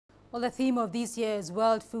Well, the theme of this year's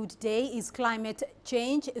World Food Day is climate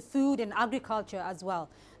change, food and agriculture as well.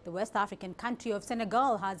 The West African country of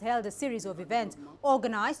Senegal has held a series of events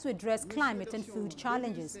organized to address climate and food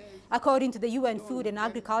challenges. According to the UN Food and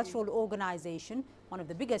Agricultural Organization, one of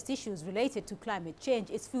the biggest issues related to climate change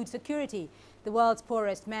is food security. The world's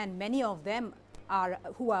poorest men, many of them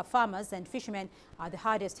who are farmers and fishermen, are the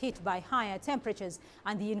hardest hit by higher temperatures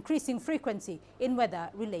and the increasing frequency in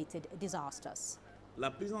weather-related disasters. La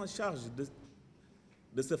prise en charge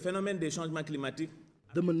de ce phénomène des changements climatiques.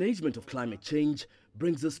 The management of climate change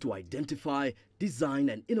brings us to identify, design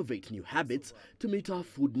and innovate new habits to meet our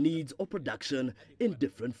food needs or production in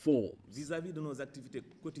different forms. Vis-à-vis de nos activités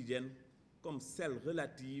quotidiennes, comme celles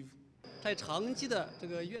relatives.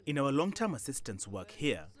 In our long-term assistance work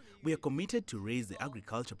here, we are committed to raise the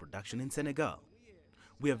agriculture production in Senegal.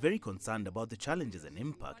 We are very concerned about the challenges and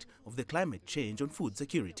impact of the climate change on food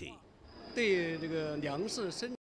security.